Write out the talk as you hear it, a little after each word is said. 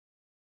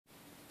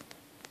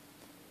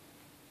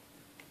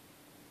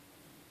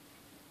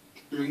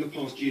During the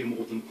past year,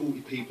 more than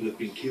 40 people have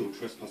been killed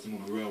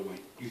trespassing on a railway.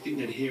 You think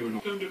they'd hear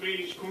enough? Welcome to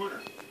Beatty's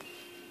Corner.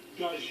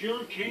 Does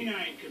your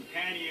canine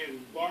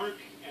companion bark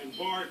and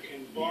bark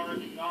and bark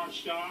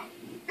non-stop?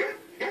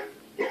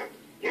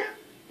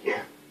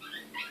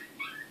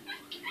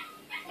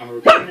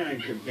 Our canine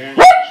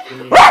companions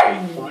communicate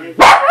 5 languages.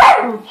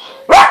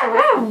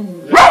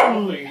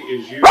 Growling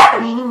is used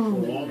for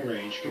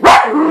long-range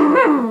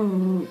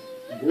communication.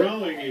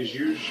 Growling is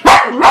used for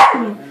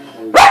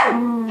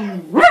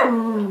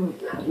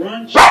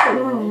grunts and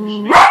moans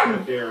mean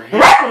that they're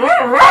happy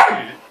and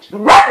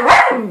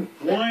content.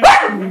 Whines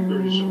and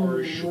whimpers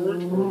are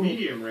short or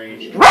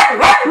medium-range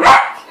communication.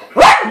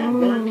 And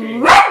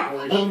barking, of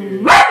course,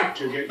 is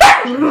to get your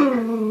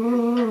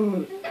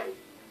attention.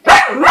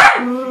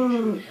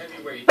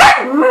 Heavyweight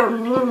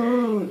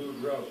Blue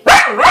Rose.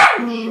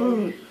 Show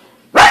you.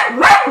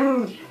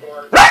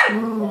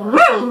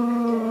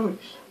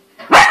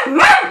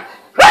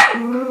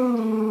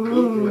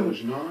 Blue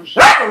Rose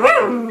non-stop is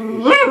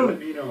to let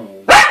me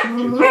know to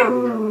take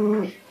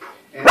courage.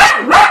 And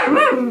that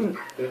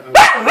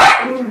other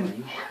times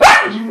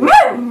is for a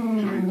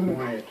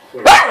quiet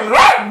place.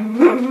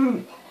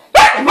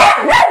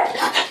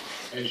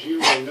 As you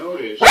will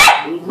notice,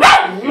 Blue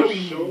Rose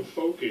is so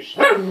focused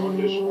on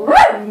this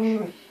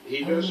orange,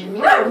 he doesn't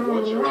care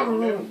what's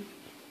around him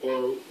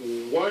or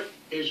what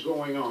is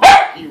going on.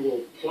 He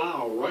will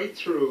plow right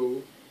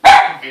through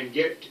and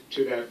get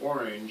to that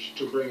orange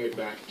to bring it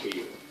back to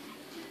you.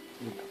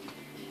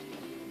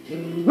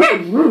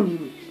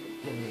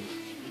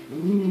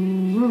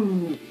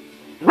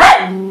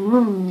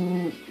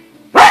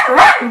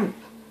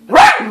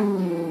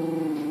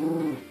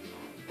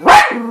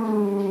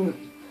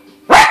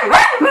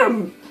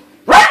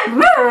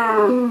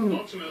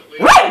 Ultimately,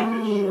 in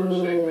this short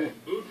segment,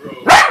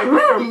 Boudreaux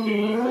came to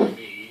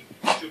me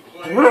to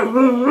play a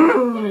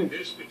role, but in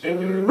this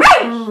particular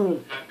case,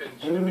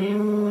 happens to be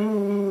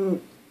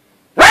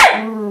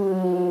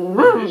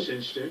In this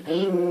instance,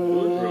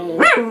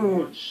 Boudreaux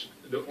wants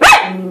the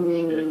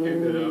orange that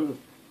ended up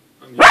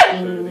on the other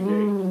side of the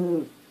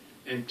gate.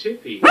 And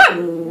Tippy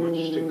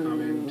wants to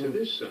come into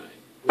this side,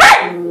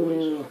 where the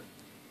boys are.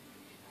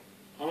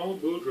 All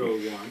Boudreaux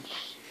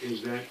wants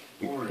is that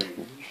orange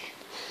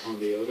on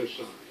the other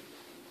side.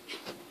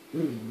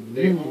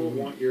 They all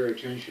want your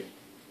attention.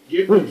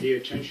 Give them the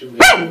attention they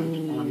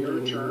want on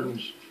your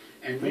terms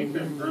and make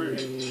them earn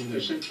it.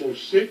 A simple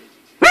sit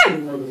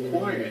or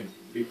quiet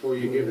before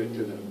you give it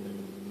to them.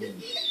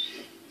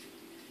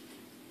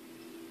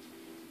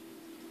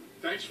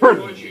 Thanks for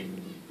watching.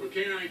 For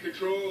Canine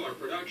Control, our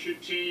production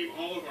team,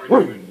 all of our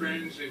human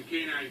friends and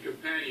canine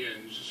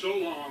companions, so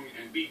long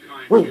and be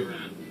kind to your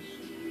animals.